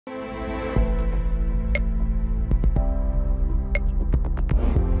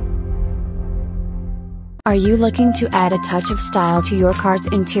Are you looking to add a touch of style to your car's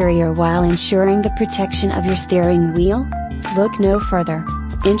interior while ensuring the protection of your steering wheel? Look no further.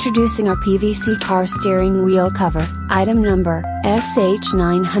 Introducing our PVC Car Steering Wheel cover, item number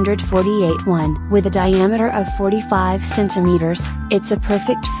SH-948-1. With a diameter of 45 centimeters, it's a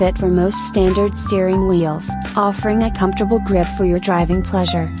perfect fit for most standard steering wheels, offering a comfortable grip for your driving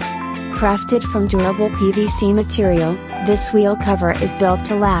pleasure. Crafted from durable PVC material, this wheel cover is built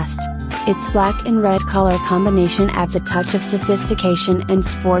to last. Its black and red color combination adds a touch of sophistication and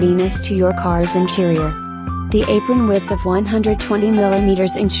sportiness to your car's interior. The apron width of 120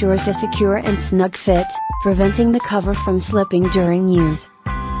 mm ensures a secure and snug fit, preventing the cover from slipping during use.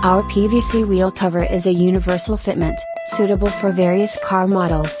 Our PVC wheel cover is a universal fitment, suitable for various car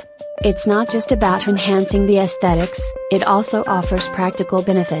models. It's not just about enhancing the aesthetics, it also offers practical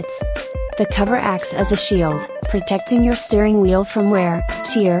benefits. The cover acts as a shield, protecting your steering wheel from wear,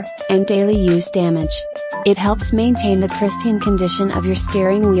 tear, and daily use damage. It helps maintain the pristine condition of your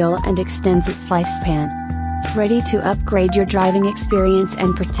steering wheel and extends its lifespan. Ready to upgrade your driving experience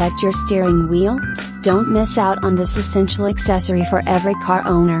and protect your steering wheel? Don't miss out on this essential accessory for every car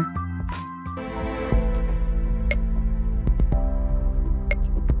owner.